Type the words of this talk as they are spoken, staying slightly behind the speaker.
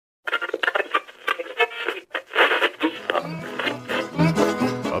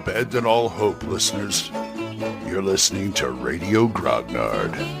Abandon all hope, listeners. You're listening to Radio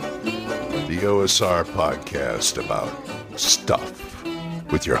Grognard, the OSR podcast about stuff,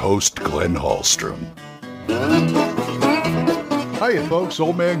 with your host, Glenn Hallstrom. Hiya, folks.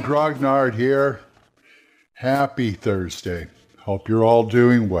 Old Man Grognard here. Happy Thursday. Hope you're all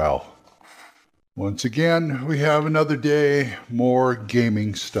doing well. Once again, we have another day, more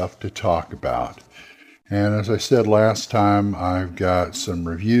gaming stuff to talk about. And as I said last time, I've got some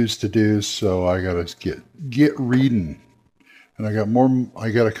reviews to do, so I got to get reading. And I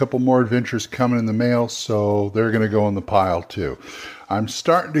got a couple more adventures coming in the mail, so they're going to go in the pile too. I'm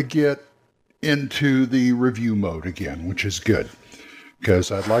starting to get into the review mode again, which is good, because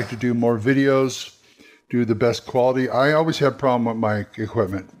I'd like to do more videos, do the best quality. I always have a problem with my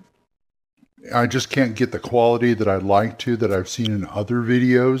equipment. I just can't get the quality that I'd like to, that I've seen in other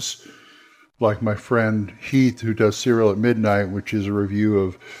videos. Like my friend Heath, who does Serial at Midnight, which is a review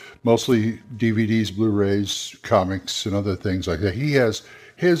of mostly DVDs, Blu-rays, comics, and other things like that.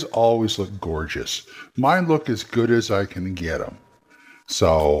 His always look gorgeous. Mine look as good as I can get them.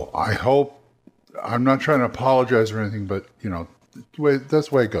 So I hope, I'm not trying to apologize or anything, but that's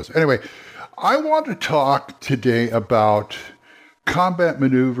the way it goes. Anyway, I want to talk today about combat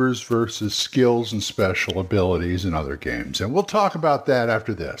maneuvers versus skills and special abilities in other games. And we'll talk about that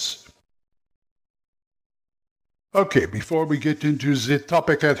after this. Okay, before we get into the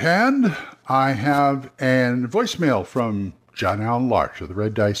topic at hand, I have a voicemail from John Allen Larch of the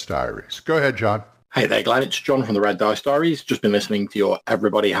Red Dice Diaries. Go ahead, John. Hey there, Glenn. It's John from the Red Dice Diaries. Just been listening to your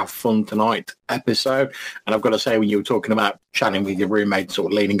Everybody Have Fun Tonight episode. And I've got to say, when you were talking about chatting with your roommate,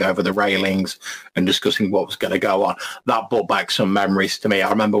 sort of leaning over the railings and discussing what was going to go on, that brought back some memories to me. I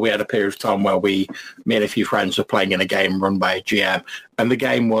remember we had a period of time where me and a few friends were playing in a game run by a GM. And the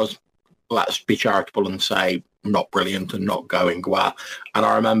game was, let's be charitable and say, not brilliant and not going well. And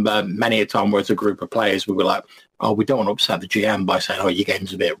I remember many a time where as a group of players, we were like, oh, we don't want to upset the GM by saying, oh, your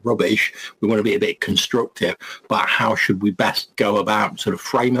game's a bit rubbish. We want to be a bit constructive, but how should we best go about sort of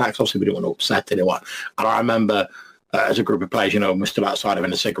framing that? Because obviously we don't want to upset anyone. And I remember as a group of players, we're still outside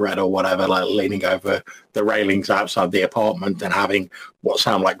having a cigarette or whatever, like leaning over the railings outside the apartment and having what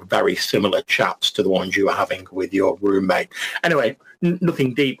sound like very similar chats to the ones you were having with your roommate. Anyway,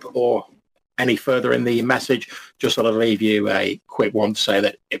 nothing deep or any further in the message, just sort of leave you a quick one to say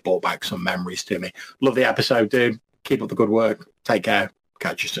that it brought back some memories to me. Love the episode, dude. Keep up the good work. Take care.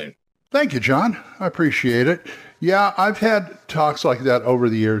 Catch you soon. Thank you, John. I appreciate it. Yeah, I've had talks like that over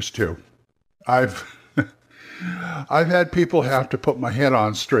the years too. I've had people have to put my head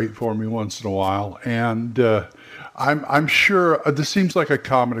on straight for me once in a while, and I'm sure this seems like a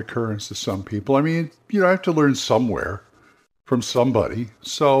common occurrence to some people. I mean, I have to learn somewhere from somebody,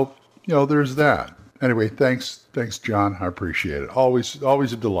 so. There's that. Anyway, thanks, John. I appreciate it. Always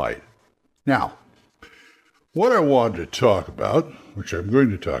a delight. Now, what I wanted to talk about, which I'm going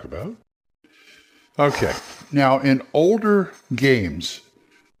to talk about. Okay. Now, in older games,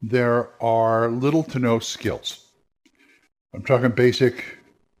 there are little to no skills. I'm talking basic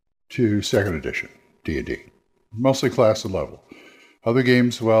to second edition, D&D. Mostly class and level. Other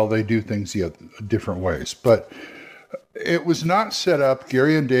games, well, they do things different ways. But it was not set up,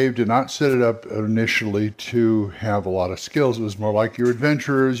 Gary and Dave did not set it up initially to have a lot of skills. It was more like your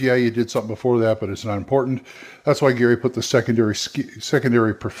adventurers. Yeah, you did something before that, but it's not important. That's why Gary put the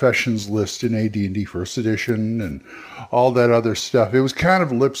secondary professions list in AD&D First Edition and all that other stuff. It was kind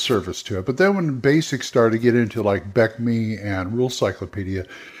of lip service to it. But then when basics started to get into like BECME and Rule Cyclopedia,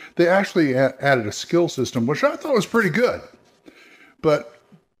 they actually added a skill system, which I thought was pretty good. But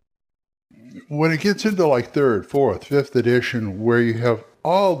when it gets into like 3rd, 4th, 5th edition, where you have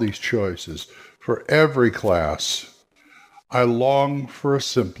all these choices for every class, I long for a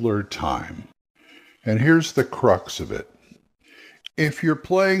simpler time. And here's the crux of it. If you're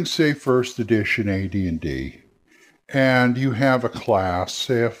playing, say, 1st edition AD&D, and you have a class,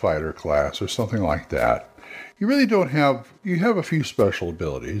 say a fighter class or something like that, you really don't have, you have a few special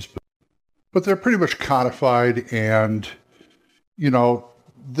abilities, but they're pretty much codified and,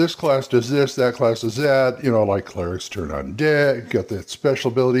 this class does this, that class does that, like clerics turn undead, got that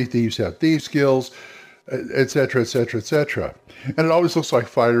special ability, thieves have thieves skills, etc., etc., etc. And it always looks like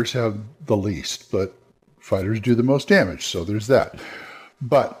fighters have the least, but fighters do the most damage, so there's that.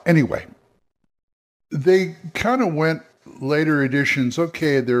 But anyway, they kind of went later editions,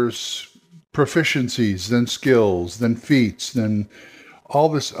 okay, there's proficiencies, then skills, then feats, then all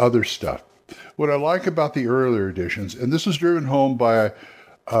this other stuff. What I like about the earlier editions, and this was driven home by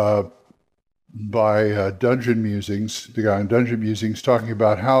Dungeon Musings, the guy in Dungeon Musings, talking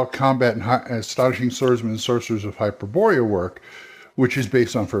about how combat and astonishing swordsmen and sorcerers of Hyperborea work, which is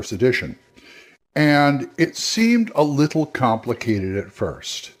based on first edition. And it seemed a little complicated at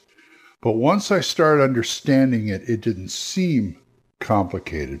first. But once I started understanding it, it didn't seem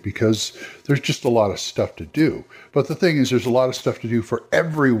complicated because there's just a lot of stuff to do. But the thing is, there's a lot of stuff to do for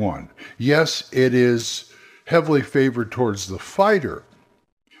everyone. Yes, it is heavily favored towards the fighter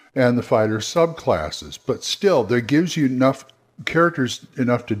and the fighter subclasses, but still, there gives you enough characters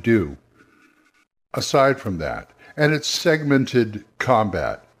enough to do aside from that. And it's segmented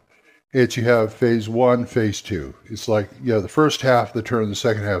combat. You have phase 1, phase 2. It's like, the first half of the turn, the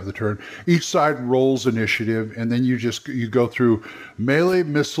second half of the turn. Each side rolls initiative, and then you go through melee,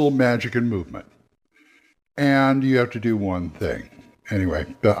 missile, magic, and movement. And you have to do one thing. Anyway,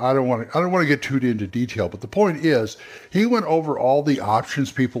 I don't want to get too into detail, but the point is, he went over all the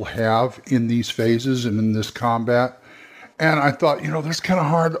options people have in these phases and in this combat. And I thought, that's kind of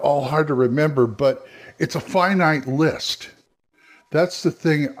hard to remember, but it's a finite list. That's the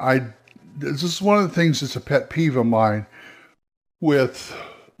thing this is one of the things that's a pet peeve of mine with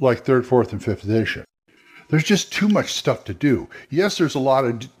like 3rd, 4th, and 5th edition. There's just too much stuff to do. Yes, there's a lot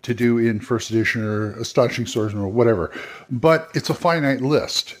to do in 1st edition or Astonishing Swordsman or whatever, but it's a finite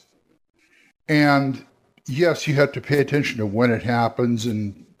list. And yes, you have to pay attention to when it happens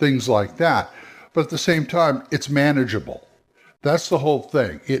and things like that. But at the same time, it's manageable. That's the whole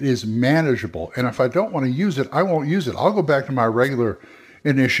thing. It is manageable. And if I don't want to use it, I won't use it. I'll go back to my regular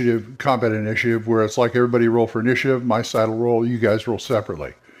combat initiative, where it's like everybody roll for initiative, my side will roll, you guys roll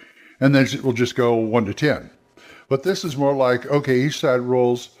separately. And then we'll just go 1 to 10. But this is more like, okay, each side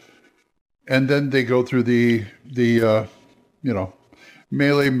rolls, and then they go through the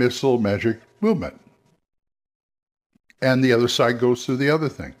melee, missile, magic, movement. And the other side goes through the other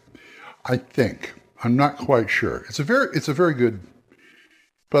thing. I think. I'm not quite sure. It's a very good,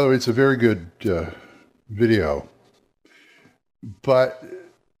 by the way, it's a very good video. But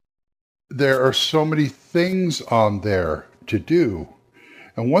there are so many things on there to do.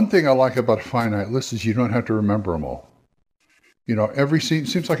 And one thing I like about a finite list is you don't have to remember them all.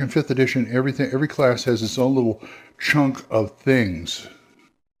 Seems like in 5th edition, every class has its own little chunk of things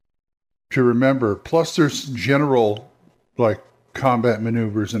to remember. Plus there's general like combat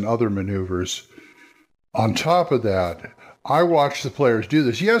maneuvers and other maneuvers. On top of that, I watch the players do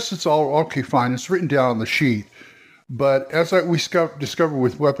this. Yes, it's all okay, fine. It's written down on the sheet. But as we discovered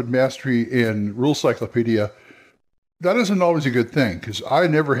with Weapon Mastery in Rule Cyclopedia, that isn't always a good thing, because I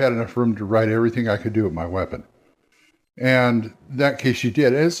never had enough room to write everything I could do with my weapon. And in that case, you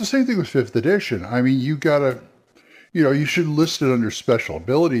did. And it's the same thing with 5th edition. I mean, you gotta, you should list it under special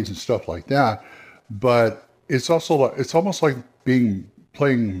abilities and stuff like that. But it's almost like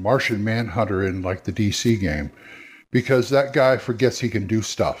playing Martian Manhunter in like the DC game, because that guy forgets he can do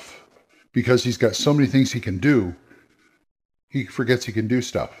stuff. Because he's got so many things he can do, he forgets he can do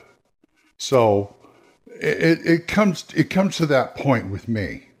stuff. So it comes to that point with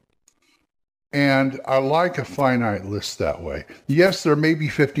me. And I like a finite list that way. Yes, there may be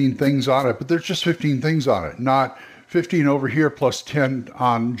 15 things on it, but there's just 15 things on it, not 15 over here plus 10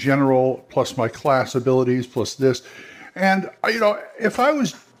 on general, plus my class abilities, plus this. And, if I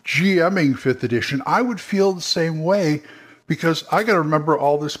was GMing 5th edition, I would feel the same way, because I got to remember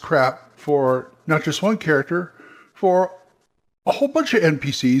all this crap for not just one character, for a whole bunch of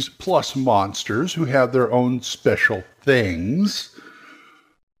NPCs plus monsters who have their own special things.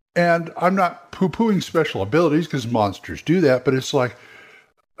 And I'm not poo-pooing special abilities, because monsters do that, but it's like,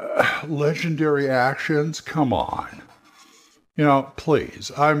 legendary actions, come on.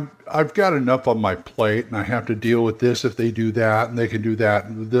 Please. I've got enough on my plate, and I have to deal with this if they do that, and they can do that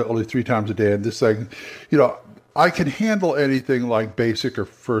only 3 times a day, and this thing, I can handle anything like basic or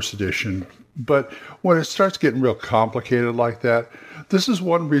 1st edition. But when it starts getting real complicated like that, this is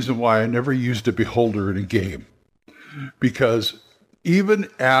one reason why I never used a beholder in a game. Because even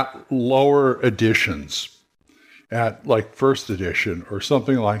at lower editions, at like 1st edition or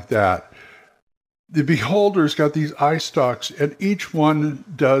something like that, the beholder's got these eye stalks, and each one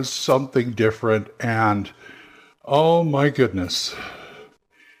does something different. And oh my goodness,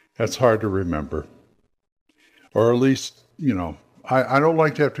 that's hard to remember. Or at least, I don't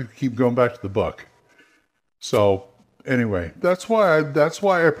like to have to keep going back to the book. So anyway, that's why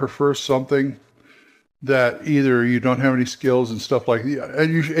I prefer something that either you don't have any skills and stuff like that,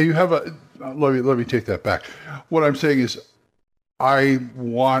 and you have a. Let me take that back. What I'm saying is, I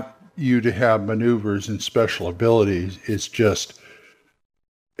want you to have maneuvers and special abilities. It's just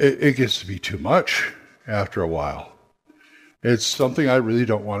it gets to be too much after a while. It's something I really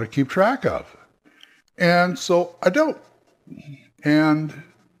don't want to keep track of, and so I don't. And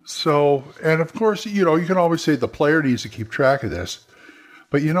So, and of course, you can always say the player needs to keep track of this.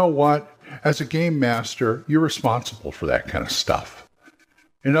 But you know what? As a game master, you're responsible for that kind of stuff.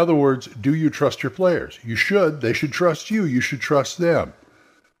 In other words, do you trust your players? You should. They should trust you. You should trust them.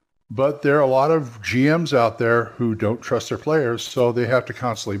 But there are a lot of GMs out there who don't trust their players, so they have to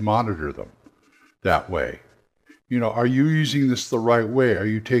constantly monitor them that way. Are you using this the right way? Are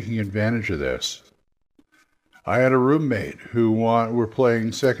you taking advantage of this? I had a roommate who we're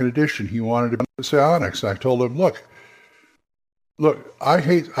playing second edition. He wanted to play psionics. I told him, look,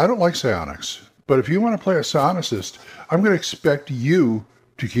 I don't like psionics, but if you want to play a psionicist, I'm going to expect you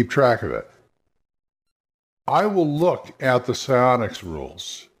to keep track of it. I will look at the psionics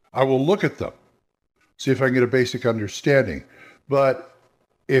rules. I will look at them, see if I can get a basic understanding. But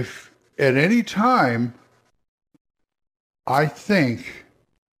if at any time I think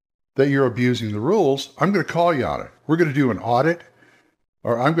that you're abusing the rules, I'm going to call you on it. We're going to do an audit,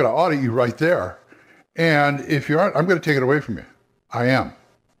 or I'm going to audit you right there. And if you aren't, I'm going to take it away from you. I am.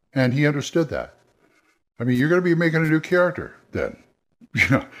 And he understood that. I mean, you're going to be making a new character then.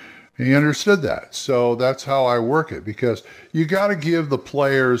 He understood that. So that's how I work it, because you got to give the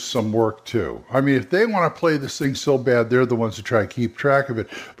players some work too. I mean, if they want to play this thing so bad, they're the ones who try to keep track of it.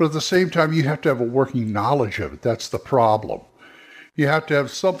 But at the same time, you have to have a working knowledge of it. That's the problem. You have to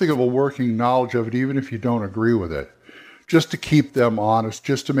have something of a working knowledge of it, even if you don't agree with it, just to keep them honest,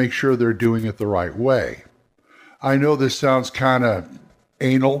 just to make sure they're doing it the right way. I know this sounds kind of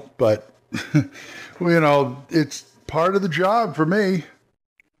anal, but, it's part of the job for me.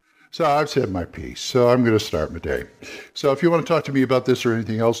 So I've said my piece, so I'm going to start my day. So if you want to talk to me about this or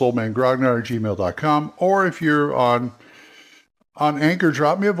anything else, oldmangrognard@gmail.com, or if you're on Anchor,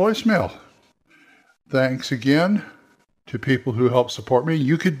 drop me a voicemail. Thanks again to people who help support me.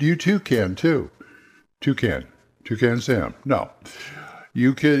 You too can too. Toucan Sam. No.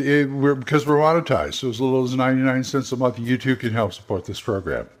 You could, because we're monetized, so as little as 99 cents a month, you too can help support this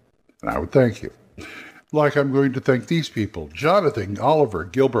program. And I would thank you. Like I'm going to thank these people: Jonathan, Oliver,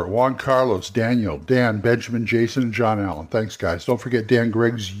 Gilbert, Juan Carlos, Daniel, Dan, Benjamin, Jason, and John Allen. Thanks, guys. Don't forget Dan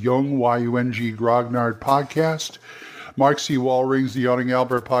Gregg's Young, Y-U-N-G, Grognard podcast. Mark C. Walring's The Yawning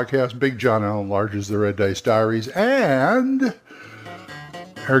Albert podcast. Big John Allen Large's The Red Dice Diaries. And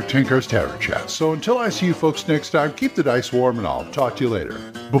Eric Tinker's Tavern Chat. So until I see you folks next time, keep the dice warm, and I'll talk to you later.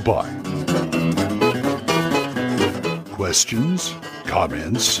 Bye-bye. Questions?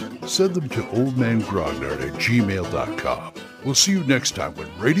 Comments? Send them to oldmangrognard@gmail.com. We'll see you next time when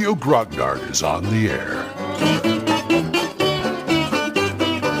Radio Grognard is on the air.